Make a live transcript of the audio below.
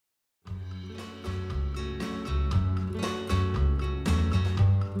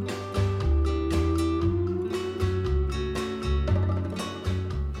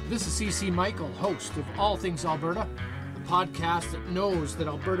CC Michael, host of All Things Alberta, a podcast that knows that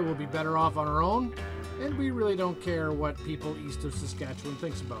Alberta will be better off on our own, and we really don't care what people east of Saskatchewan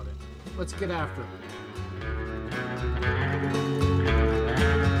thinks about it. Let's get after it.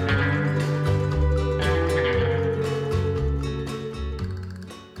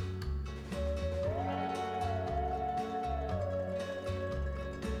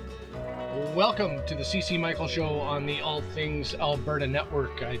 Welcome to the CC Michael Show on the All Things Alberta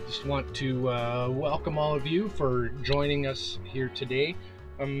Network. I just want to welcome all of you for joining us here today.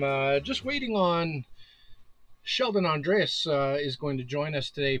 I'm just waiting on Sheldon Andreas is going to join us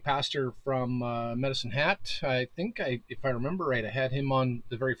today, pastor from Medicine Hat. I think, if I remember right, I had him on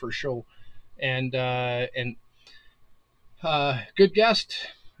the very first show, and good guest.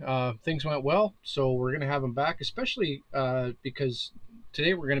 Things went well, so we're going to have him back, especially because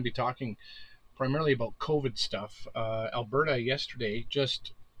today we're going to be talking primarily about COVID stuff. Alberta yesterday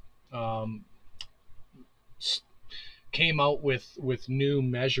just came out with new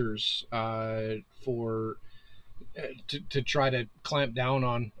measures for to try to clamp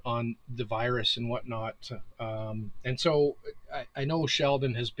down on the virus and whatnot. And so I know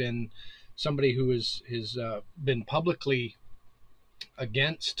Sheldon has been somebody who has been publicly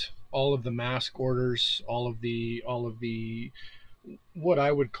against all of the mask orders, all of the what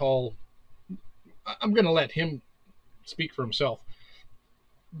I would call, I'm going to let him speak for himself,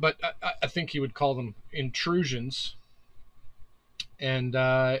 but I think he would call them intrusions. And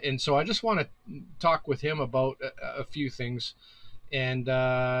so I just want to talk with him about a few things.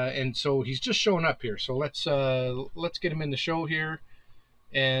 And so he's just showing up here. So let's get him in the show here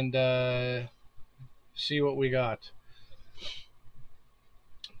and see what we got.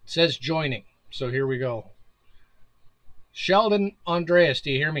 It says joining. So here we go. Sheldon Andreas,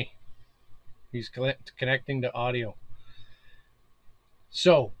 do you hear me? He's connecting to audio.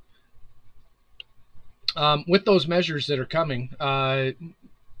 So, with those measures that are coming,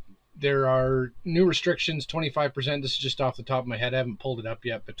 there are new restrictions, 25%. This is just off the top of my head. I haven't pulled it up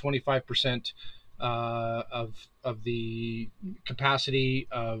yet, but 25% of the capacity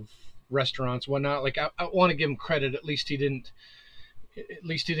of restaurants, whatnot. Like, I want to give him credit. At least he didn't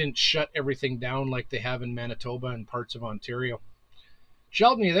shut everything down like they have in Manitoba and parts of Ontario.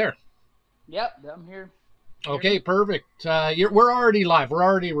 Sheldon, you there? Yep, I'm here. Okay, perfect. We're already live. We're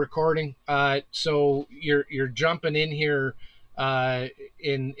already recording. So you're jumping in here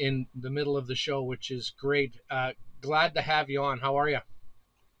in the middle of the show, which is great. Glad to have you on. How are you?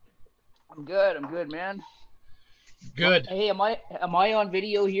 I'm good, man. Good. Hey, am I on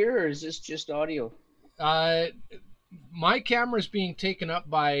video here, or is this just audio? My camera is being taken up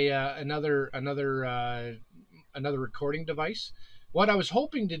by another recording device. What I was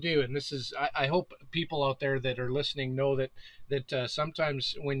hoping to do, and this is, I hope people out there that are listening know that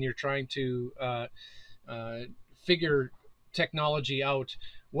sometimes when you're trying to figure technology out,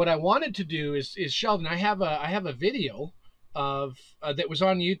 what I wanted to do is Sheldon, I have a video of that was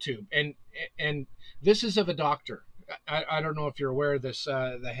on YouTube, and this is of a doctor. I don't know if you're aware of this,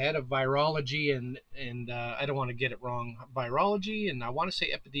 the head of virology and I don't want to get it wrong, virology, and I want to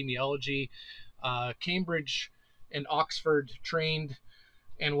say epidemiology, Cambridge and Oxford trained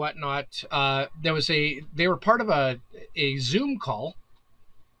and whatnot. They were part of a Zoom call.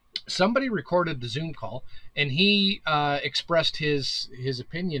 Somebody recorded the Zoom call, and he expressed his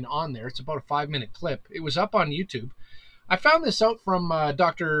opinion on there. It's about a 5-minute clip. It was up on YouTube. I found this out from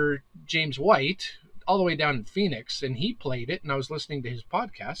Dr. James White, all the way down in Phoenix, and he played it, and I was listening to his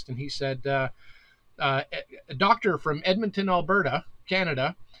podcast, and he said, a doctor from Edmonton, Alberta,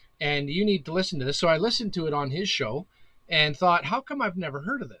 Canada, and you need to listen to this. So I listened to it on his show and thought, how come I've never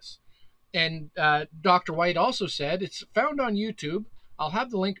heard of this? And Dr. White also said, it's found on YouTube. I'll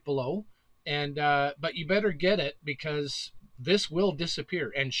have the link below, and but you better get it because this will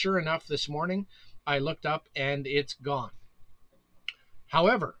disappear. And sure enough, this morning I looked up and it's gone.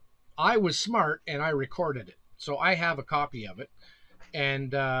 However, I was smart and I recorded it, so I have a copy of it. And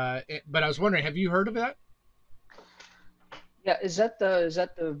but I was wondering, have you heard of that? Yeah, is that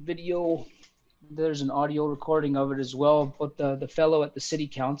the video? There's an audio recording of it as well. But the fellow at the city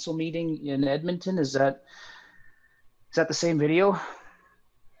council meeting in Edmonton, is that the same video?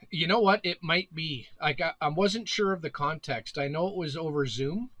 You know what? It might be. I wasn't sure of the context. I know it was over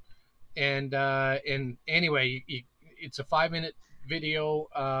Zoom, and anyway, it's a 5-minute video,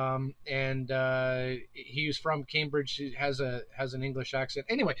 and he's from Cambridge. He has an English accent.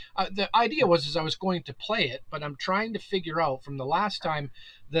 Anyway, the idea was I was going to play it, but I'm trying to figure out from the last time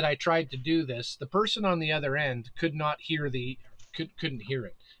that I tried to do this, the person on the other end couldn't hear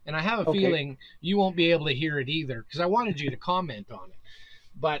it, and I have a feeling you won't be able to hear it either because I wanted you to comment on it.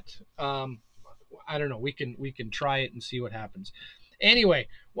 but I don't know. We can try it and see what happens. Anyway,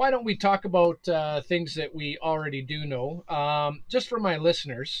 why don't we talk about things that we already do know? Just for my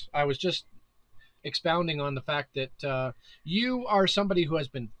listeners, I was just expounding on the fact that you are somebody who has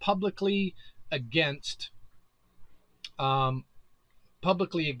been um,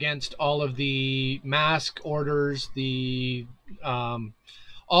 publicly against all of the mask orders, the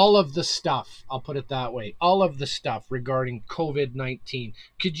all of the stuff. I'll put it that way. All of the stuff regarding COVID-19.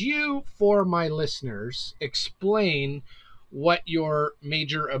 Could you, for my listeners, explain what your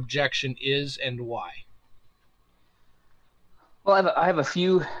major objection is and why? Well, I have a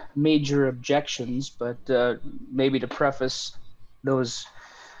few major objections, but maybe to preface those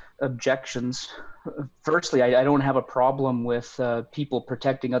objections, firstly, I don't have a problem with people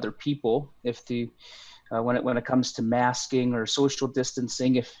protecting other people if the when it comes to masking or social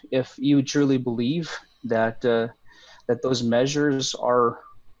distancing. If you truly believe that that those measures are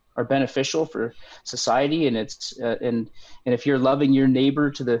beneficial for society, and it's and if you're loving your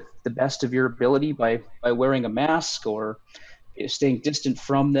neighbor to the best of your ability by wearing a mask or staying distant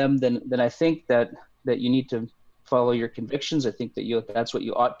from them, then I think that you need to follow your convictions. I think that that's what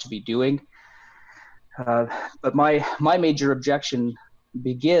you ought to be doing. But my major objection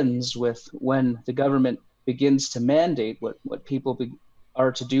begins with when the government begins to mandate what people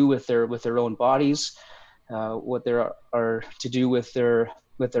are to do with their own bodies, what they are to do with their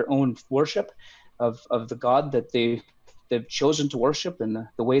own worship of the God that they've chosen to worship, and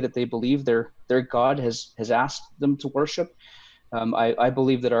the way that they believe their God has asked them to worship. I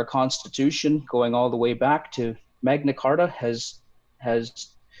believe that our Constitution, going all the way back to Magna Carta, has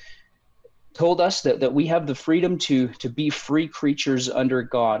told us that we have the freedom to be free creatures under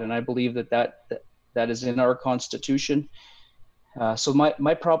God, and I believe that is in our Constitution. So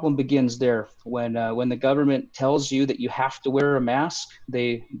my problem begins there when the government tells you that you have to wear a mask.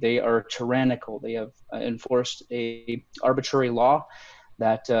 They are tyrannical. They have enforced a arbitrary law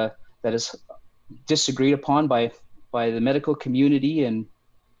that is disagreed upon by the medical community, and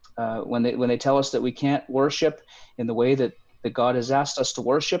when they tell us that we can't worship in the way that God has asked us to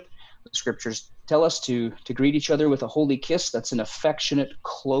worship, the scriptures tell us to greet each other with a holy kiss. That's an affectionate,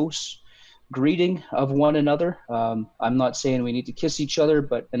 close greeting of one another. I'm not saying we need to kiss each other,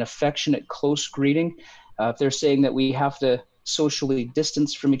 but an affectionate, close greeting. If they're saying that we have to socially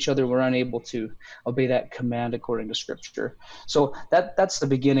distance from each other, we're unable to obey that command according to scripture. So that's the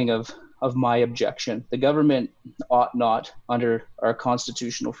beginning of my objection. The government ought not, under our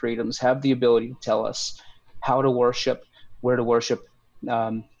constitutional freedoms, have the ability to tell us how to worship, where to worship,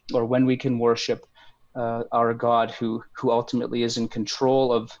 or when we can worship our God, who ultimately is in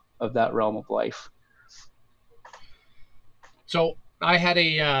control of that realm of life. So I had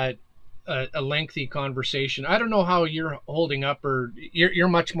a lengthy conversation. I don't know how you're holding up, or you're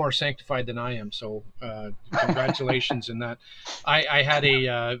much more sanctified than I am. So congratulations in that. I had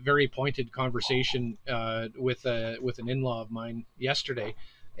a very pointed conversation with an in-law of mine yesterday,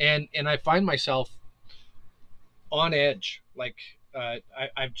 and I find myself on edge. Like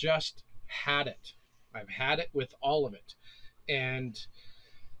I've just had it. I've had it with all of it, and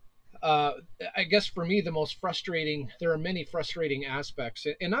I guess for me, the most frustrating, there are many frustrating aspects,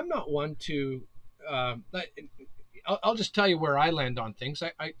 and I'm not one to, I'll just tell you where I land on things.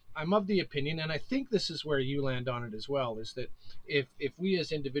 I'm of the opinion, and I think this is where you land on it as well, is that if we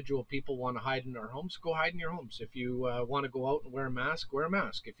as individual people want to hide in our homes, go hide in your homes. If you want to go out and wear a mask, wear a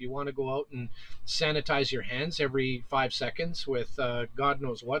mask. If you want to go out and sanitize your hands every 5 seconds with God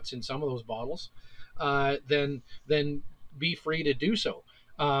knows what's in some of those bottles, then be free to do so.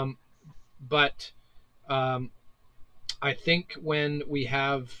 But I think when we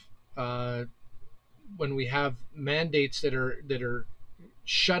have mandates that are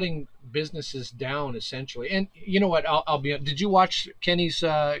shutting businesses down essentially, and you know what, I'll be. Did you watch Kenny's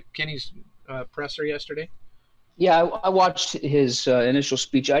presser yesterday? Yeah, I watched his initial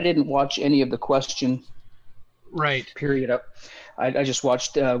speech. I didn't watch any of the question Right. period up. I just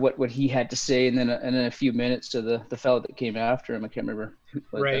watched what he had to say, and then a few minutes to the fellow that came after him. I can't remember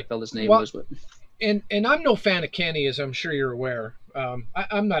what Right. that fellow's name Well, was, but and I'm no fan of Kenny, as I'm sure you're aware.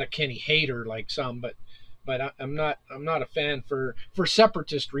 I'm not a Kenny hater like some, but I'm not a fan for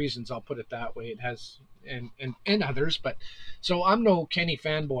separatist reasons. I'll put it that way. It has and others, but so I'm no Kenny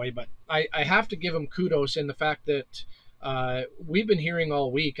fanboy, but I have to give him kudos in the fact that we've been hearing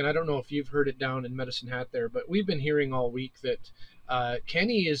all week, and I don't know if you've heard it down in Medicine Hat there, but we've been hearing all week that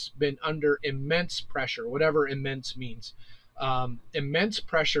Kenny has been under immense pressure, whatever immense means. Immense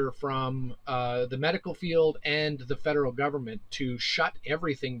pressure from the medical field and the federal government to shut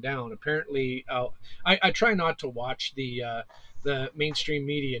everything down. Apparently, I try not to watch the the mainstream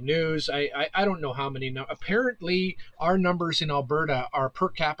media news. I don't know how many. Apparently, our numbers in Alberta are per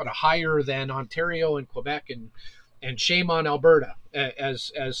capita higher than Ontario and Quebec, and shame on Alberta.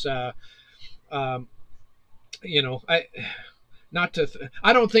 Um, I not to.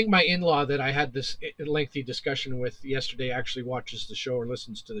 I don't think my in-law that I had this lengthy discussion with yesterday actually watches the show or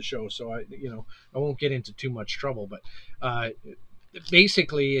listens to the show, so I won't get into too much trouble. But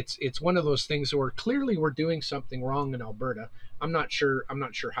basically, it's one of those things where clearly we're doing something wrong in Alberta. I'm not sure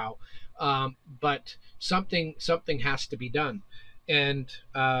how, but something has to be done. And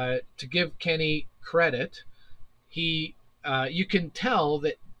to give Kenny credit, he you can tell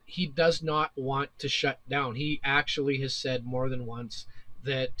that he does not want to shut down. He actually has said more than once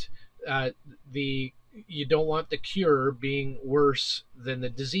that the you don't want the cure being worse than the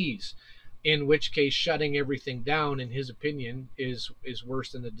disease, in which case shutting everything down, in his opinion, is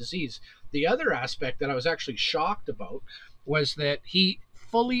worse than the disease. The other aspect that I was actually shocked about was that he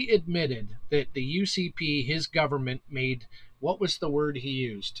fully admitted that the UCP, his government, made, what was the word he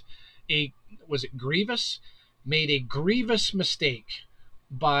used? A Was it grievous? Made a grievous mistake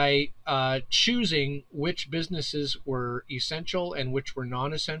by choosing which businesses were essential and which were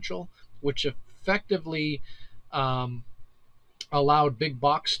non-essential, which effectively um, allowed big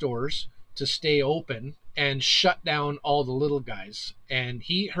box stores to stay open and shut down all the little guys. And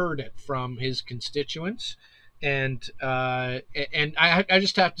he heard it from his constituents. And I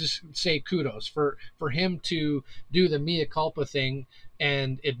just have to say kudos for him to do the mea culpa thing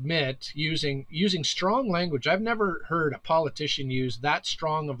and admit, using strong language. I've never heard a politician use that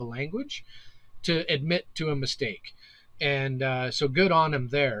strong of a language to admit to a mistake, and so good on him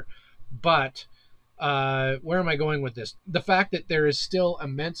there. But where am I going with this? The fact that there is still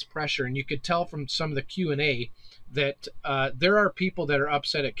immense pressure, and you could tell from some of the Q&A that there are people that are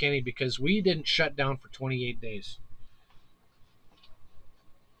upset at Kenny because we didn't shut down for 28 days.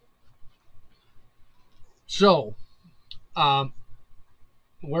 So,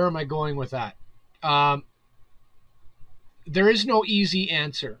 where am I going with that? Um, there is no easy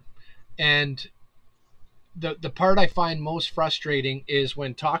answer. And the part I find most frustrating is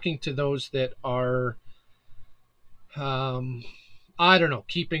when talking to those that are, I don't know,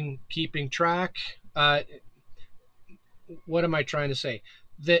 keeping track. What am I trying to say?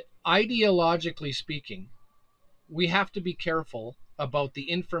 That ideologically speaking, we have to be careful about the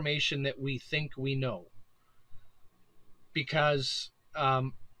information that we think we know, because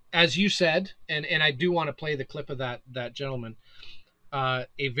as you said, and I do want to play the clip of that gentleman. A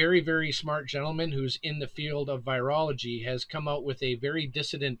very, very smart gentleman who's in the field of virology has come out with a very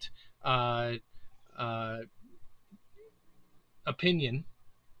dissident uh, uh, opinion,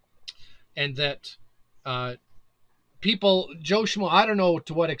 and that uh, Joe Schmo, I don't know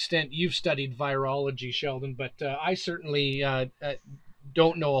to what extent you've studied virology, Sheldon, but I certainly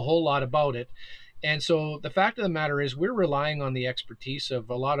don't know a whole lot about it. And so the fact of the matter is, we're relying on the expertise of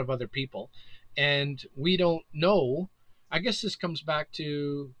a lot of other people, and we don't know. I guess this comes back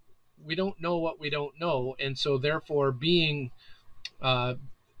to, we don't know what we don't know, and so therefore uh,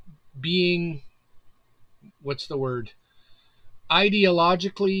 being what's the word,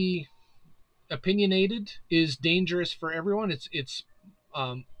 ideologically opinionated is dangerous for everyone. It's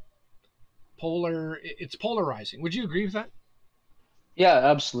um, it's polarizing. Would you agree with that? Yeah,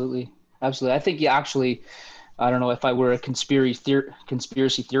 absolutely. Absolutely. I think you actually, I don't know, if I were a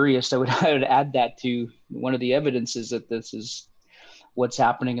conspiracy theorist, I would add that to one of the evidences that this is what's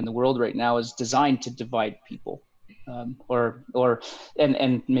happening in the world right now is designed to divide people.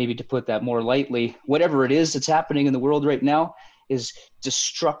 And maybe to put that more lightly, whatever it is that's happening in the world right now is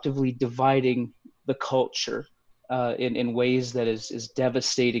destructively dividing the culture in ways that is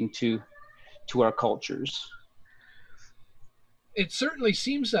devastating to our cultures. It certainly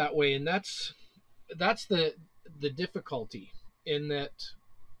seems that way, and that's the difficulty, in that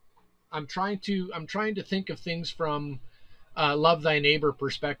I'm trying to think of things from love thy neighbor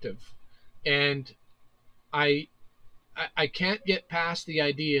perspective, and I I can't get past the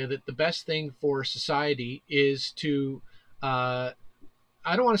idea that the best thing for society is to uh,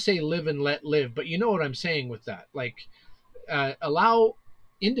 I don't want to say live and let live, but you know what I'm saying with that. Like allow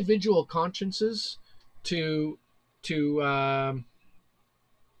individual consciences to to um,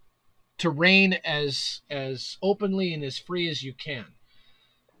 to reign as openly and as free as you can,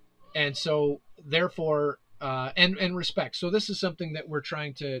 and so therefore and respect. So this is something that we're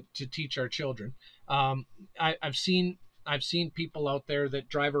trying to teach our children. I've seen people out there that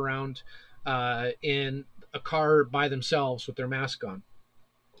drive around in a car by themselves with their mask on.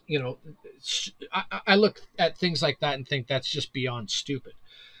 You know, I look at things like that and think that's just beyond stupid.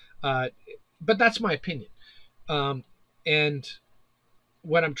 Uh, but that's my opinion. Um, And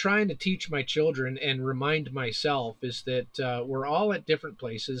what I'm trying to teach my children and remind myself is that we're all at different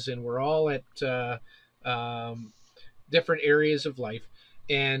places, and we're all at um, different areas of life.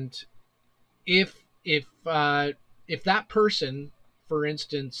 And if if uh, if that person, for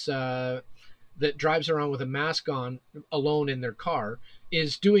instance, that drives around with a mask on alone in their car,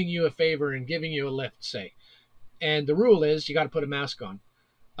 is doing you a favor and giving you a lift, say, and the rule is you got to put a mask on.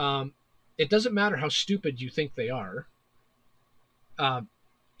 Um, it doesn't matter how stupid you think they are. Uh,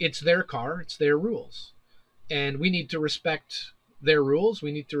 it's their car, it's their rules, and we need to respect their rules.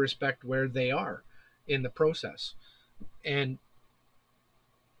 We need to respect where they are in the process. And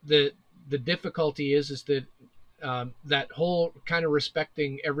the the difficulty is that that whole kind of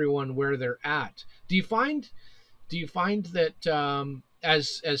respecting everyone where they're at. Do you find that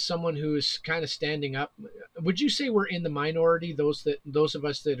as someone who is kind of standing up, would you say we're in the minority? Those of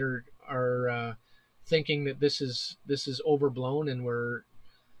us that are thinking that this is overblown, and we're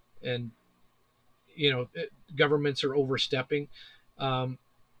and governments are overstepping. Um,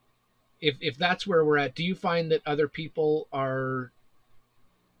 if that's where we're at, do you find that other people are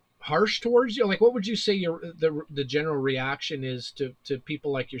harsh towards you? Like, what would you say the general reaction is to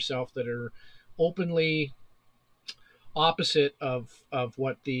people like yourself that are openly opposite of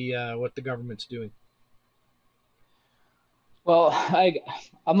what the government's doing? Well,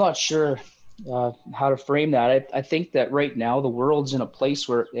 I'm not sure how to frame that. I think that right now the world's in a place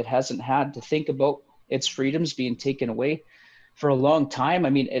where it hasn't had to think about its freedoms being taken away for a long time.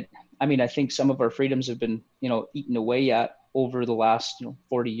 I think some of our freedoms have been, eaten away at over the last,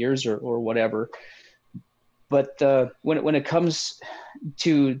 40 years or whatever. But when it comes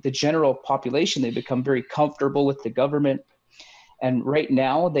to the general population, they become very comfortable with the government. And right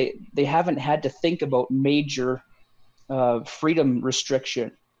now, they haven't had to think about major freedom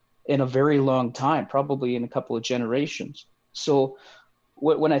restriction in a very long time, probably in a couple of generations. So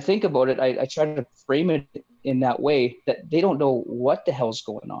when I think about it, I try to frame it in that way, that they don't know what the hell's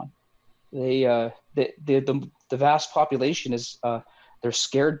going on. The vast population is they're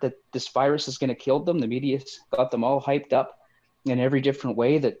scared that this virus is going to kill them. The media's got them all hyped up in every different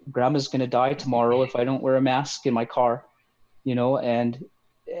way, that grandma's going to die tomorrow if I don't wear a mask in my car, and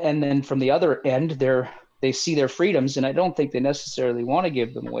then from the other end, they see their freedoms, and I don't think they necessarily want to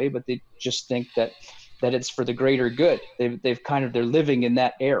give them away, but they just think that it's for the greater good. They're living in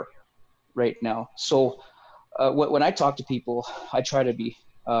that air right now. So when I talk to people, I try to be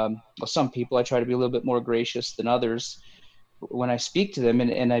some people I try to be a little bit more gracious than others when I speak to them,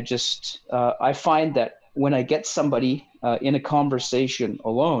 and I find that when I get somebody in a conversation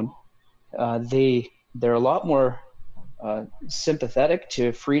alone, they're a lot more sympathetic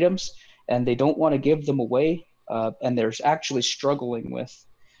to freedoms, and they don't want to give them away, and they're actually struggling with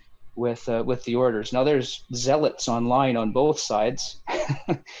the orders. Now, there's zealots online on both sides.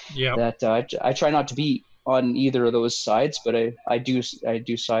 Yeah. That I try not to be on either of those sides, but I do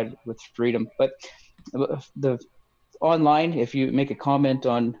side with freedom. But the online, if you make a comment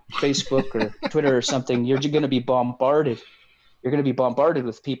on Facebook or Twitter or something, you're going to be bombarded. You're going to be bombarded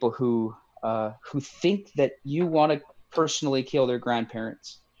with people who think that you want to personally kill their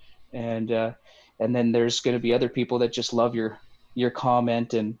grandparents, and then there's going to be other people that just love your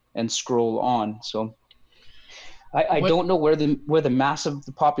comment and scroll on. So I don't know where the mass of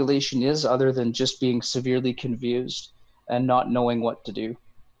the population is, other than just being severely confused and not knowing what to do.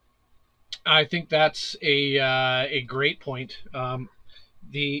 I think that's a great point.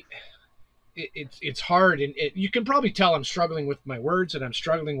 It's hard, and you can probably tell I'm struggling with my words, and I'm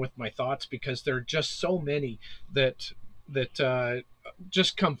struggling with my thoughts, because there are just so many that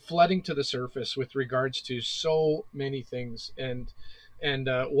just come flooding to the surface with regards to so many things. And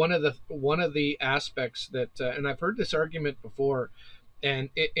one of the aspects that and I've heard this argument before, and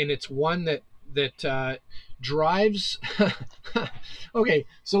it's one that drives. Okay,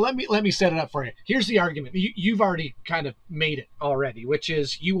 so let me set it up for you. Here's the argument. You've already kind of made it already, which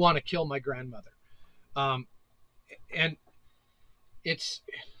is you want to kill my grandmother, and it's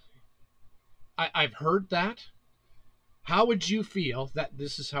I've heard that. How would you feel that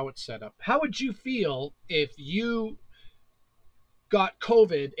this is how it's set up? How would you feel if you got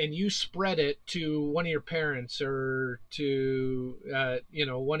COVID and you spread it to one of your parents, or to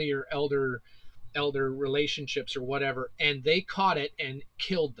one of your elder relationships or whatever, and they caught it and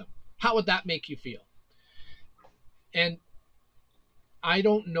killed them? How would that make you feel? And I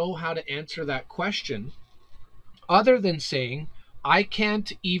don't know how to answer that question, other than saying I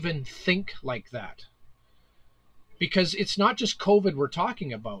can't even think like that, because it's not just COVID we're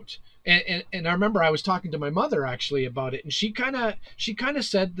talking about. And I remember I was talking to my mother actually about it, and she kind of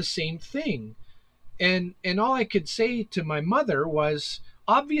said the same thing. And all I could say to my mother was,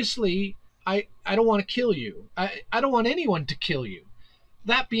 obviously, I don't want to kill you. I don't want anyone to kill you.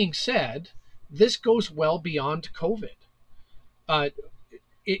 That being said, this goes well beyond COVID. Uh,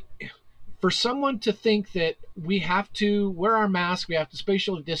 it, for someone to think that we have to wear our mask, we have to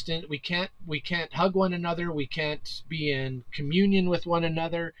spatially distance, we can't hug one another, we can't be in communion with one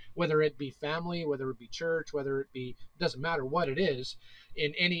another, whether it be family, whether it be church, whether it be, doesn't matter what it is,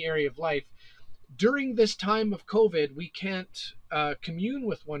 in any area of life. During this time of COVID, we can't commune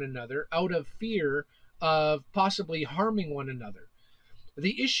with one another out of fear of possibly harming one another.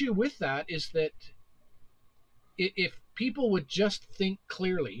 The issue with that is that if people would just think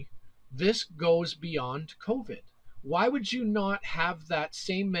clearly, this goes beyond COVID. Why would you not have that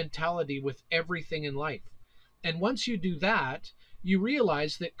same mentality with everything in life? And once you do that, you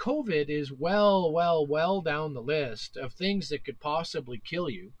realize that COVID is well down the list of things that could possibly kill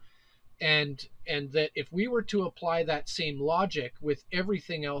you. And that if we were to apply that same logic with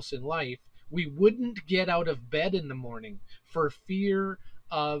everything else in life, we wouldn't get out of bed in the morning for fear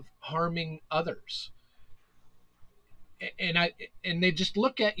of harming others. And they just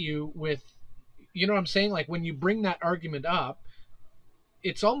look at you with, you know what I'm saying, like when you bring that argument up,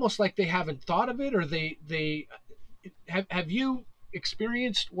 it's almost like they haven't thought of it, or they have you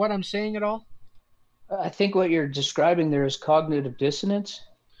experienced what I'm saying at all? I think what you're describing there is cognitive dissonance.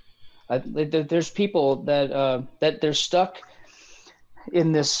 There's people that they're stuck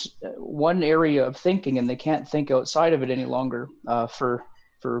in this one area of thinking, and they can't think outside of it any longer for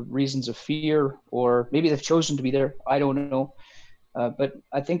reasons of fear, or maybe they've chosen to be there. I don't know. But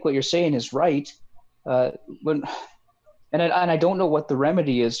I think what you're saying is right. When and I don't know what the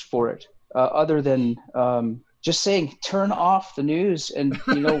remedy is for it, other than just saying turn off the news and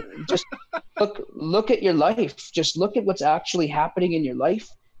just look at your life. Just look at what's actually happening in your life.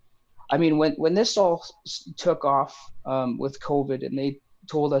 I mean, when this all took off with COVID, and they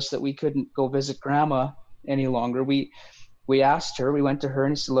told us that we couldn't go visit grandma any longer, we asked her, we went to her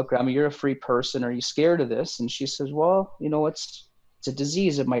and said, look, grandma, you're a free person. Are you scared of this? And she says, well, it's a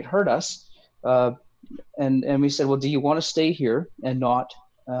disease. It might hurt us. And we said, well, do you want to stay here and not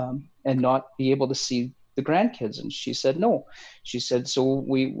be able to see the grandkids? And she said, no. She said, so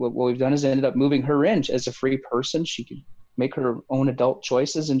what we've done is ended up moving her in as a free person. She could make her own adult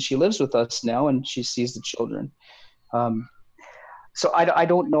choices, and she lives with us now, and she sees the children. So I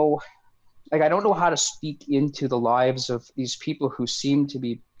don't know. Like, I don't know how to speak into the lives of these people who seem to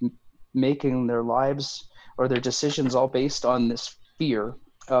be making their lives or their decisions all based on this fear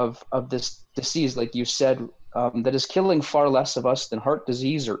of this disease, like you said, that is killing far less of us than heart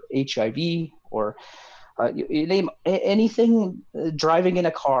disease or HIV or you name anything. Driving in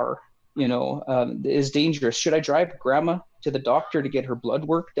a car, is dangerous. Should I drive grandma to the doctor to get her blood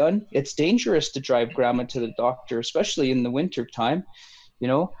work done? It's dangerous to drive grandma to the doctor, especially in the winter time.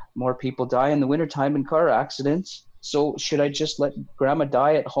 More people die in the wintertime in car accidents. So should I just let grandma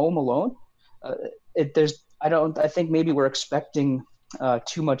die at home alone? I think maybe we're expecting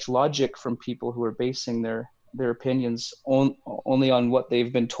too much logic from people who are basing their opinions only on what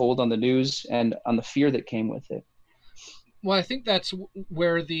they've been told on the news and on the fear that came with it. Well, I think that's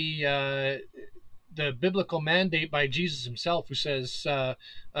where the biblical mandate by Jesus himself, who says,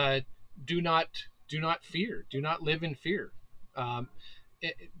 do not fear, do not live in fear.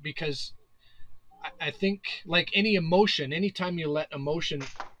 Because I think, like any emotion, anytime you let emotion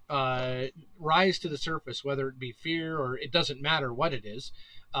rise to the surface, whether it be fear or it doesn't matter what it is,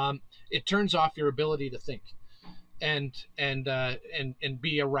 it turns off your ability to think and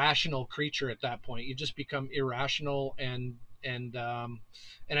be a rational creature at that point. You just become irrational, and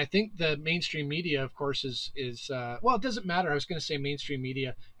I think the mainstream media, of course, is well, it doesn't matter. I was going to say mainstream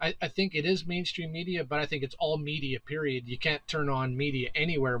media. I think it is mainstream media, but I think it's all media. Period. You can't turn on media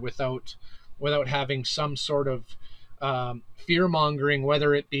anywhere without having some sort of fear mongering,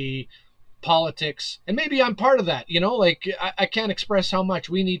 whether it be politics. And maybe I'm part of that. Like I can't express how much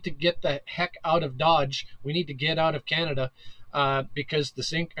we need to get the heck out of Dodge. We need to get out of Canada because the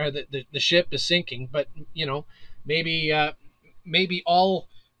ship is sinking. But maybe all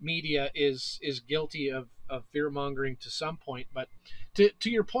media is guilty of fear mongering to some point. But to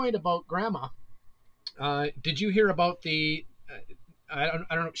your point about grandma, did you hear about the? I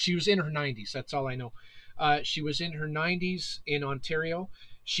don't know. She was in her 90s. That's all I know. She was in her 90s in Ontario.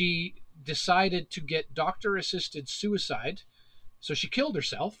 She decided to get doctor-assisted suicide, so she killed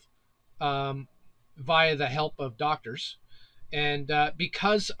herself via the help of doctors, and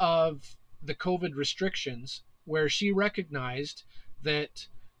because of the COVID restrictions, where she recognized that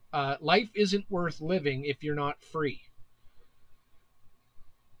life isn't worth living if you're not free.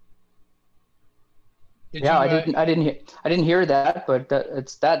 Did Yeah, you? I didn't hear that, but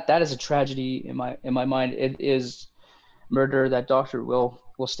that is a tragedy in my mind. It is murder. That doctor will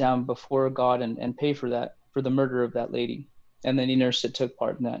stand before God and pay for that, for the murder of that lady and the nurse that took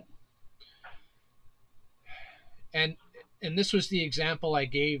part in that. and and this was the example I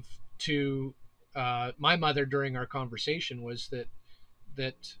gave to my mother during our conversation, was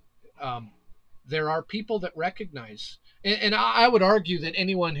that um, there are people that recognize, and I would argue that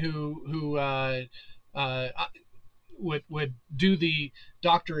anyone who uh, would do the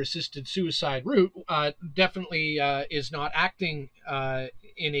doctor assisted suicide route definitely is not acting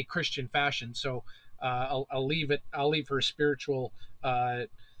in a Christian fashion. So I'll leave it. I'll leave her spiritual uh,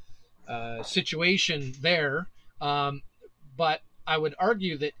 situation there. Um, but I would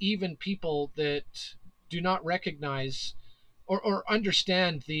argue that even people that do not recognize or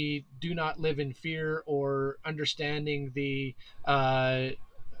understand the do not live in fear, or understanding the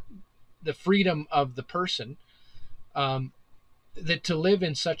freedom of the person, um, that to live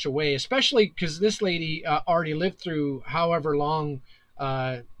in such a way, especially because this lady already lived through however long,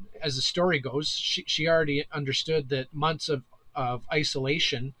 as the story goes, she already understood that months of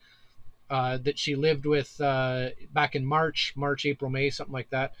isolation that she lived with back in March, April, May, something like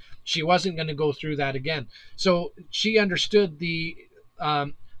that. She wasn't going to go through that again. So she understood the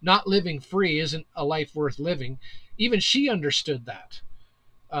not living free isn't a life worth living. Even she understood that.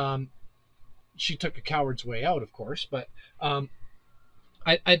 Um, she took a coward's way out, of course, but I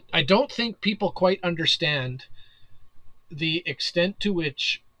don't think people quite understand the extent to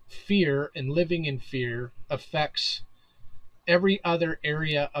which fear and living in fear affects every other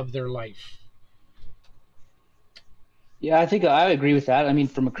area of their life. Yeah, I think I agree with that. I mean,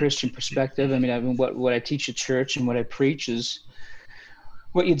 from a Christian perspective, I mean, what I teach at church and what I preach is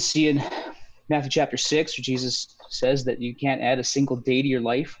what you'd see in Matthew chapter 6, where Jesus says that you can't add a single day to your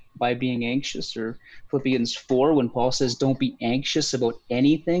life by being anxious, or Philippians 4, when Paul says, don't be anxious about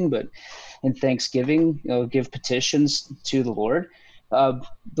anything, but in thanksgiving, give petitions to the Lord. Uh,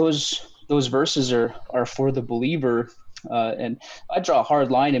 those verses are for the believer, and I draw a hard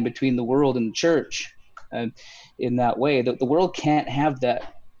line in between the world and the church. In that way, the world can't have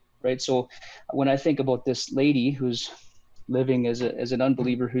that, right? So when I think about this lady who's living as an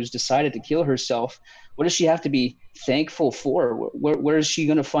unbeliever, who's decided to kill herself, what does she have to be thankful for? Where is she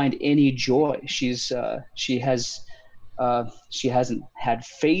going to find any joy? She hasn't had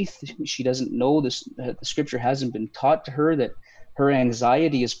faith. She doesn't know this. The scripture hasn't been taught to her that her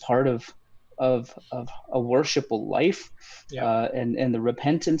anxiety is part of a worshipful life, Yeah. and the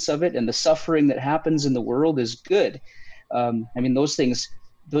repentance of it, and the suffering that happens in the world is good. I mean, those things,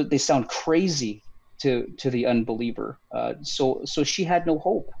 they sound crazy to the unbeliever. So she had no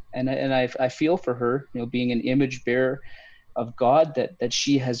hope, and I feel for her, being an image bearer of God, that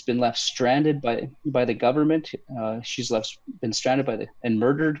she has been left stranded by the government. She's been stranded and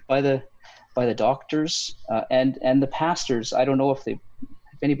murdered by the doctors, and the pastors. I don't know if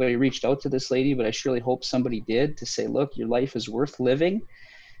anybody reached out to this lady, but I surely hope somebody did, to say, look, your life is worth living.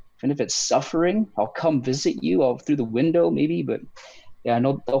 Even if it's suffering, I'll come visit you. I'll through the window maybe, but yeah,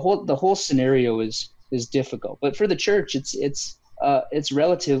 no, the whole scenario is difficult. But for the church, it's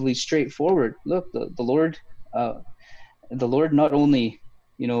relatively straightforward. Look, the Lord not only,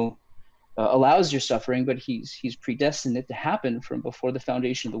 allows your suffering, but he's predestined it to happen from before the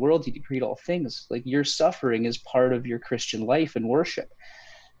foundation of the world. He decreed all things. Like, your suffering is part of your Christian life and worship.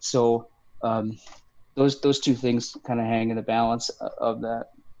 So those two things kind of hang in the balance of that.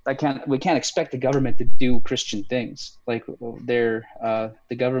 We can't expect the government to do Christian things. Like, the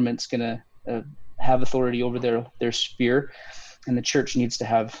government's gonna have authority over their sphere, and the church needs to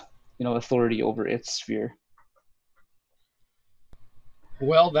have authority over its sphere.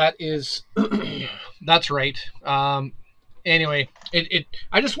 Well, that's right. Anyway,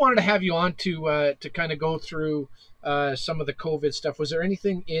 I just wanted to have you on to kind of go through some of the COVID stuff. Was there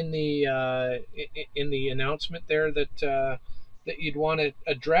anything in the announcement there that you'd want to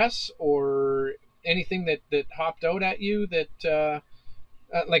address, or anything that hopped out at you that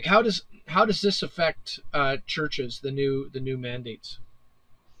like how does this affect churches, the new mandates?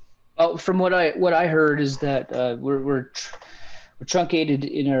 Well, from what I heard is that we're truncated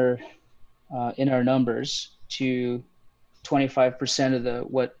in our numbers to 25% of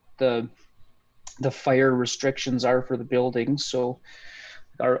what the fire restrictions are for the building. So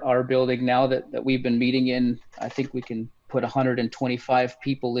our building now that we've been meeting in, I think we can put 125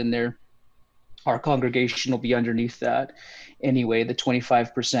 people in there. Our congregation will be underneath that anyway, the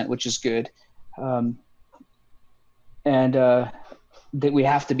 25%, which is good. And that we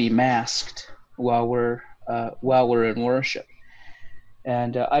have to be masked while we're in worship.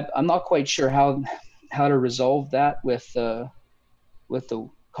 And I'm not quite sure how to resolve that with the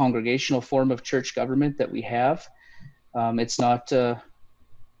congregational form of church government that we have. It's not,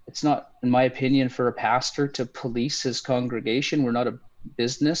 in my opinion, for a pastor to police his congregation. We're not a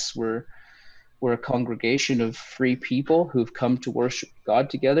business. We're a congregation of free people who've come to worship God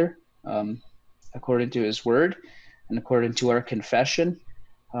together, according to His Word and according to our confession.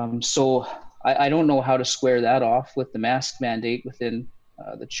 So I don't know how to square that off with the mask mandate within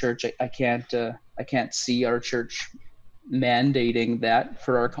the church. I can't see our church mandating that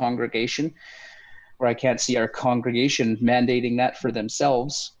for our congregation, or I can't see our congregation mandating that for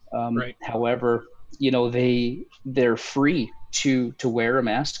themselves. Right. However, they're free to wear a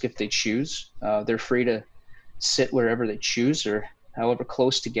mask if they choose. They're free to sit wherever they choose, or however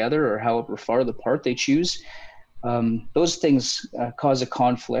close together, or however far apart they choose. Those things cause a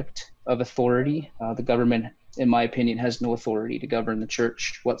conflict of authority. The government, in my opinion, has no authority to govern the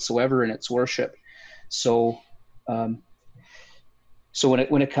church whatsoever in its worship. So when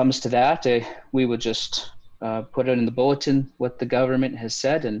it comes to that, we would just put it in the bulletin what the government has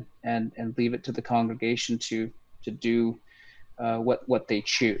said, and leave it to the congregation to do what they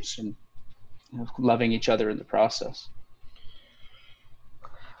choose, and loving each other in the process.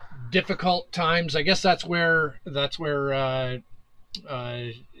 Difficult times. I guess that's where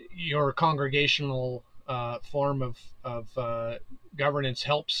your congregational form of governance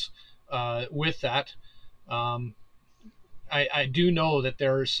helps with that. I do know that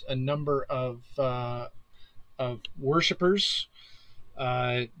there's a number of worshipers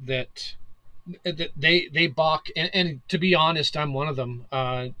that they balk, and to be honest, I'm one of them.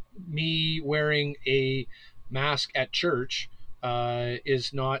 Me wearing a mask at church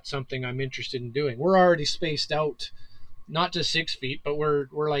is not something I'm interested in doing. We're already spaced out, not just 6 feet, but we're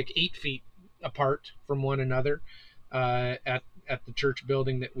like 8 feet apart from one another at the church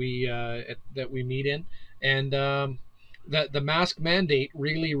building that we meet in, and the mask mandate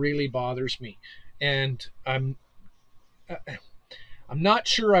really bothers me, and I'm not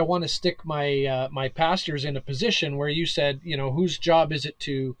sure I want to stick my my pastors in a position where you said, whose job is it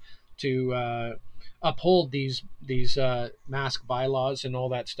to uphold these mask bylaws and all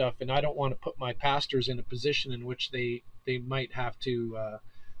that stuff, and I don't want to put my pastors in a position in which they might have to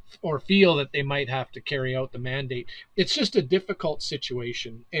or feel that they might have to carry out the mandate. It's just a difficult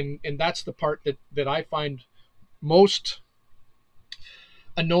situation, and that's the part that I find most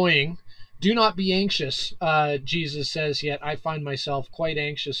annoying. Do not be anxious, Jesus says, yet I find myself quite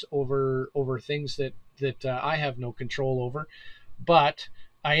anxious over things that I have no control over. But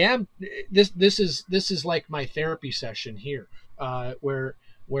I am this is like my therapy session here, where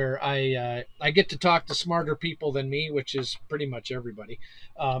I get to talk to smarter people than me, which is pretty much everybody,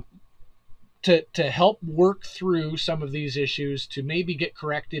 to help work through some of these issues, to maybe get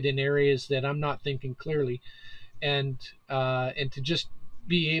corrected in areas that I'm not thinking clearly, and to just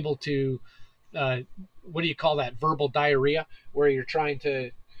be able to what do you call that, verbal diarrhea, where you're trying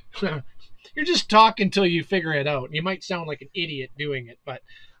to you're just talking until you figure it out. You might sound like an idiot doing it, but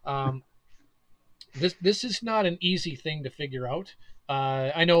this is not an easy thing to figure out.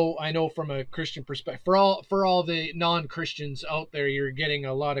 I know from a Christian perspective, for all the non-Christians out there, you're getting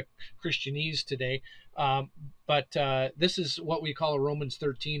a lot of Christianese today, but this is what we call a Romans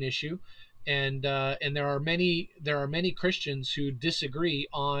 13 issue, and there are many Christians who disagree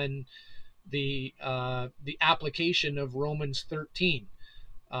on the application of Romans 13,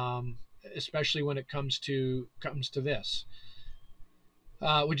 especially when it comes to this.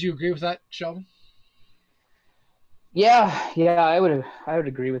 Would you agree with that, Sheldon? Yeah, I would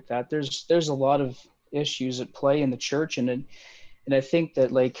agree with that. There's a lot of issues at play in the church, and I think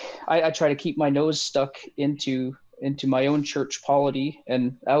that, like, I try to keep my nose stuck into my own church polity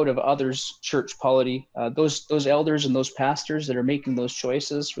and out of others' church polity. Those elders and those pastors that are making those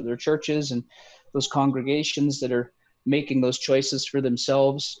choices for their churches, and those congregations that are making those choices for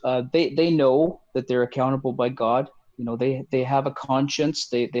themselves, they know that they're accountable by God. They have a conscience.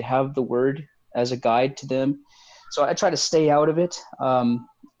 They have the Word as a guide to them. So I try to stay out of it.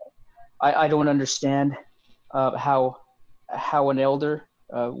 I don't understand how an elder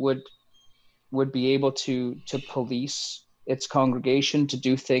would be able to police its congregation to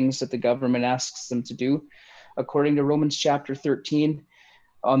do things that the government asks them to do, according to Romans chapter 13,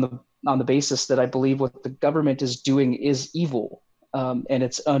 on the basis that I believe what the government is doing is evil, and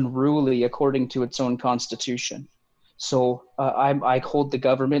it's unruly according to its own constitution. So I hold the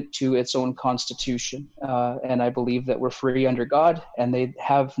government to its own constitution, and I believe that we're free under God, and they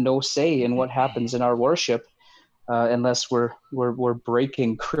have no say in what happens in our worship, unless we're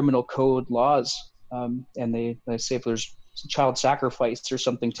breaking criminal code laws. And they say if there's child sacrifice or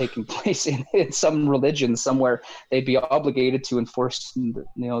something taking place in some religion somewhere, they'd be obligated to enforce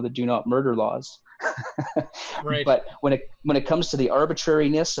the do not murder laws. Right. But when it comes to the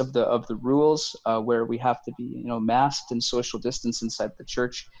arbitrariness of the rules, where we have to be masked and social distance inside the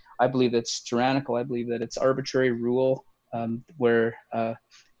church, I believe it's tyrannical. I believe that it's arbitrary rule, where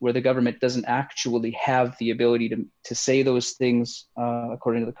the government doesn't actually have the ability to say those things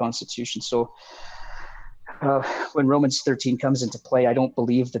according to the Constitution. So when Romans 13 comes into play, I don't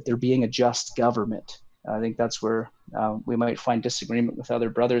believe that they're being a just government. I think that's where we might find disagreement with other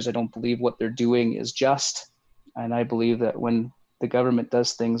brothers. I don't believe what they're doing is just. And I believe that when the government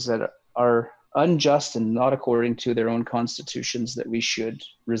does things that are unjust and not according to their own constitutions, that we should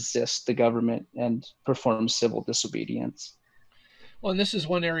resist the government and perform civil disobedience. Well, and this is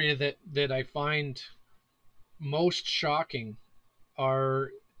one area that I find most shocking are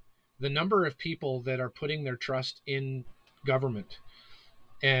the number of people that are putting their trust in government.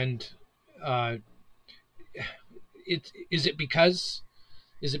 And is it because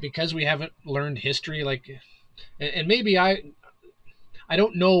we haven't learned history? Like, and maybe I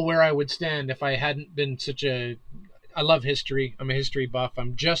don't know where I would stand if I hadn't been I love history. I'm a history buff.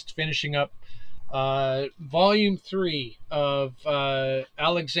 I'm just finishing up volume 3 of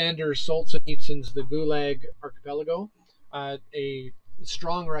Alexander Solzhenitsyn's The Gulag Archipelago. A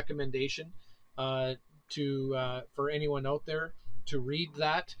strong recommendation for anyone out there to read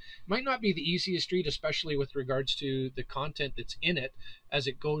that. It might not be the easiest read, especially with regards to the content that's in it, as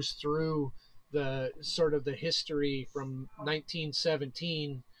it goes through the sort of the history from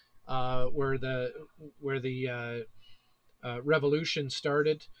 1917, where the revolution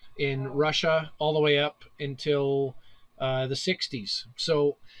started in Russia, all the way up until the 60s.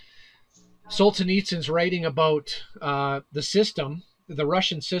 So Solzhenitsyn's writing about the system, the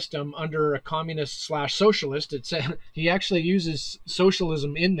Russian system under a communist / socialist. He actually uses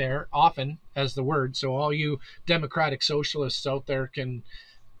socialism in there often as the word. So all you democratic socialists out there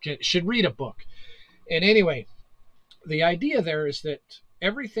should read a book. And anyway, the idea there is that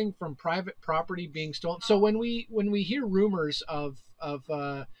everything from private property being stolen. So when we hear rumors of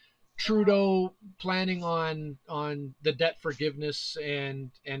Trudeau planning on the debt forgiveness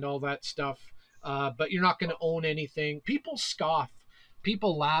and all that stuff, but you're not going to own anything, people scoff.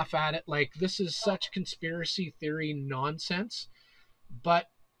 People laugh at it like this is such conspiracy theory nonsense. But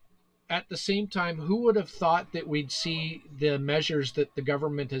at the same time, who would have thought that we'd see the measures that the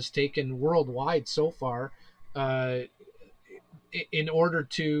government has taken worldwide so far in order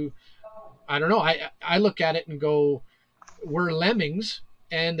to, I don't know, I look at it and go, we're lemmings,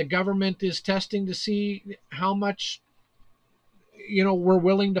 and the government is testing to see how much we're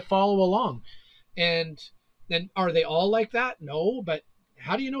willing to follow along. And then are they all like that? No, but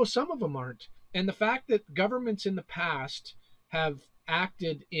how do you know some of them aren't? And the fact that governments in the past have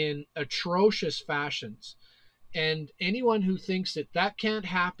acted in atrocious fashions, and anyone who thinks that can't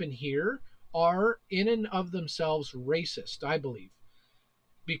happen here are in and of themselves racist, I believe.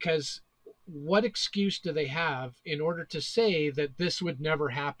 Because what excuse do they have in order to say that this would never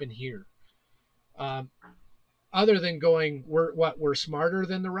happen here? Other than going, we're smarter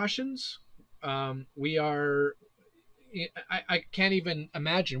than the Russians. We are, I can't even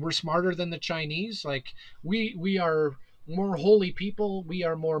imagine. We're smarter than the Chinese. Like we are more holy people. We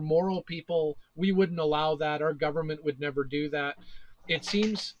are more moral people. We wouldn't allow that. Our government would never do that. It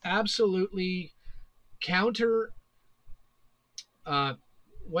seems absolutely counter.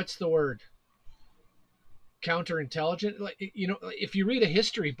 What's the word? Counterintelligent. Like, if you read a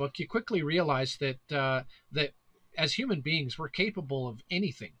history book, you quickly realize that that as human beings, we're capable of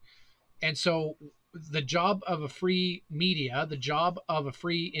anything. And so the job of a free media, the job of a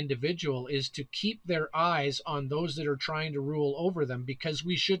free individual is to keep their eyes on those that are trying to rule over them, because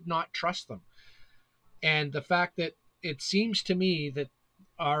we should not trust them. And the fact that it seems to me that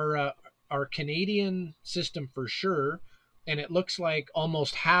our Canadian system for sure, and it looks like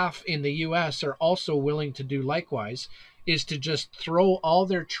almost half in the US are also willing to do likewise, is to just throw all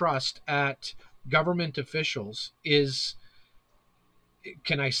their trust at government officials is,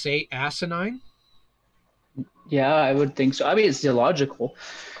 can I say, asinine? Yeah, I would think so. I mean, it's illogical,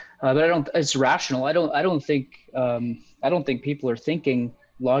 but it's rational. I don't think people are thinking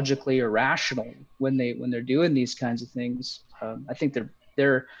logically or rational when they're doing these kinds of things. I think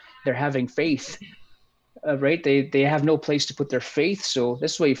they're having faith, right? They have no place to put their faith. So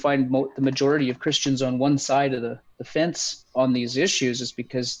this way you find the majority of Christians on one side of the fence on these issues is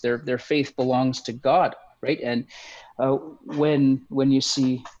because their faith belongs to God, right? And when you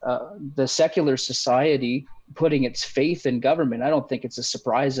see the secular society putting its faith in government, I don't think it's a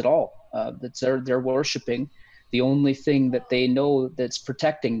surprise at all that they're worshiping the only thing that they know that's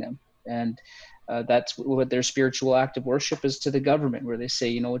protecting them. And that's what their spiritual act of worship is to the government, where they say,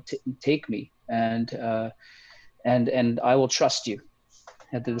 you know, take me, and I will trust you.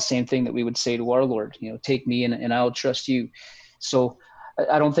 And they're the same thing that we would say to our Lord, you know, take me and I'll trust you. So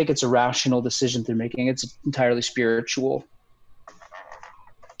I don't think it's a rational decision they're making. It's entirely spiritual.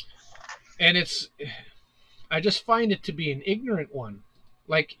 And I just find it to be an ignorant one.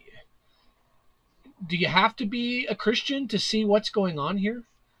 Like, do you have to be a Christian to see what's going on here?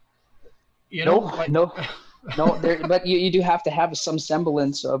 You know, No. But you do have to have some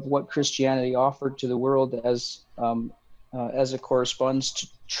semblance of what Christianity offered to the world as it corresponds to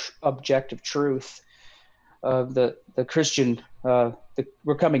objective truth. The Christian,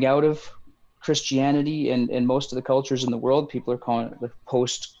 we're coming out of Christianity, and most of the cultures in the world, people are calling it the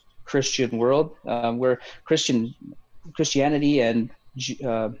post-Christian world, where Christianity and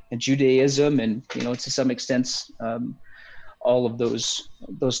Judaism, and, you know, to some extent, all of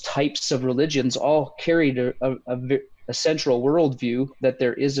those types of religions all carried a central worldview that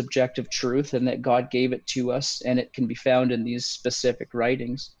there is objective truth and that God gave it to us, and it can be found in these specific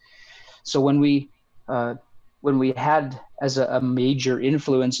writings. So when we had as a major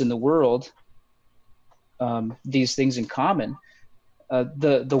influence in the world these things in common,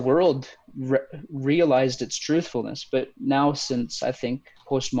 the world realized its truthfulness. But now, since I think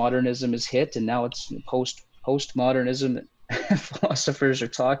postmodernism is hit, and now it's postmodernism that philosophers are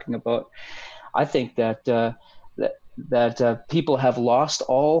talking about, I think that people have lost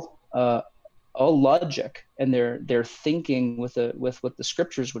all logic, and they're thinking with what the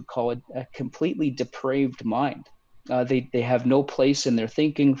scriptures would call a completely depraved mind. They have no place in their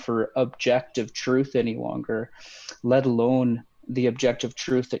thinking for objective truth any longer, let alone the objective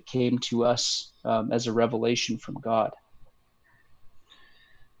truth that came to us as a revelation from God.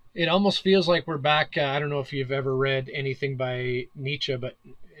 It almost feels like we're back. I don't know if you've ever read anything by Nietzsche, but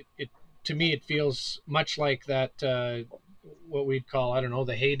to me, it feels much like that, what we'd call, I don't know,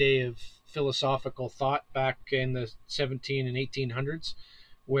 the heyday of philosophical thought back in the 17 and 1800s,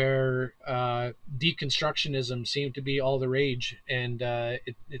 where deconstructionism seemed to be all the rage. And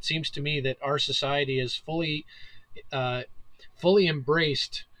it seems to me that our society has fully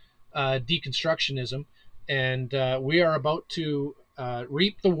embraced deconstructionism, and we are about to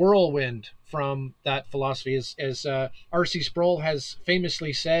reap the whirlwind from that philosophy. As R.C. Sproul has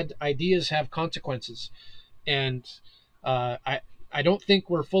famously said, ideas have consequences. And I don't think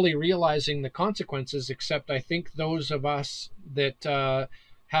we're fully realizing the consequences, except I think those of us that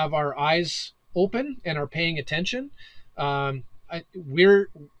have our eyes open and are paying attention,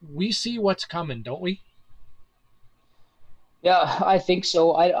 we see what's coming, don't we? Yeah, I think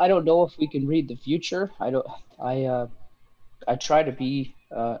so. I don't know if we can read the future. I try to be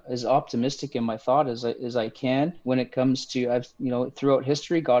as optimistic in my thought as I can when it comes to, throughout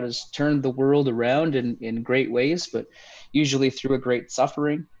history, God has turned the world around in great ways, but usually through a great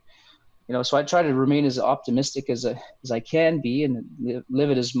suffering. So I try to remain as optimistic as I can be, and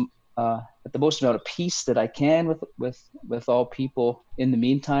live it as at the most amount of peace that I can with all people in the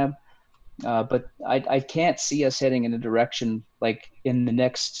meantime. But I can't see us heading in a direction like in the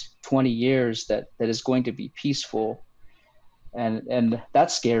next 20 years that is going to be peaceful. And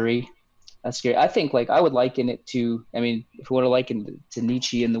that's scary. That's scary. I think, like, I would liken it to, if you want to liken it to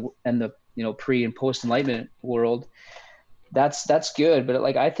Nietzsche and the pre and post Enlightenment world, that's good. But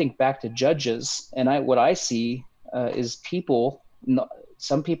like, I think back to Judges, and what I see is people,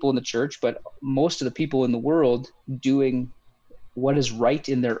 some people in the church, but most of the people in the world doing what is right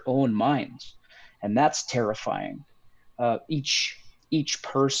in their own minds, and that's terrifying. Each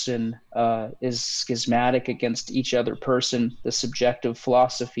person is schismatic against each other person. The subjective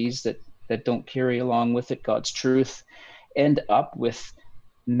philosophies that don't carry along with it God's truth end up with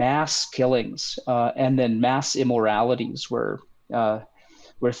mass killings and then mass immoralities, where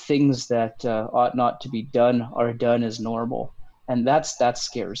things that ought not to be done are done as normal. And that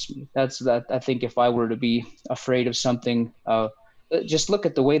scares me. That I think if I were to be afraid of something, just look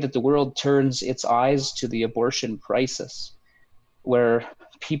at the way that the world turns its eyes to the abortion crisis, where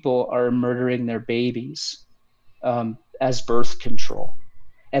people are murdering their babies as birth control,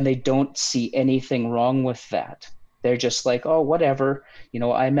 and they don't see anything wrong with that. They're just like, oh, whatever,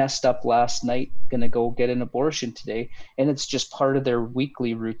 I messed up last night, gonna go get an abortion today, and it's just part of their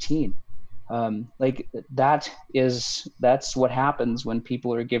weekly routine. That's what happens when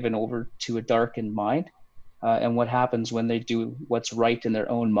people are given over to a darkened mind, and what happens when they do what's right in their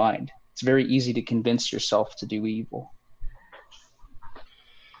own mind. It's very easy to convince yourself to do evil.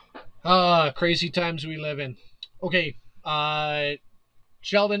 Crazy times we live in. Okay,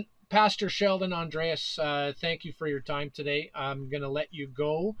 Sheldon, Pastor Sheldon Andreas, thank you for your time today. I'm going to let you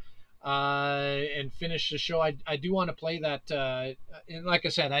go and finish the show. I do want to play that. And like I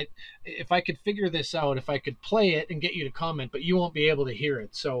said, if I could figure this out, if I could play it and get you to comment, but you won't be able to hear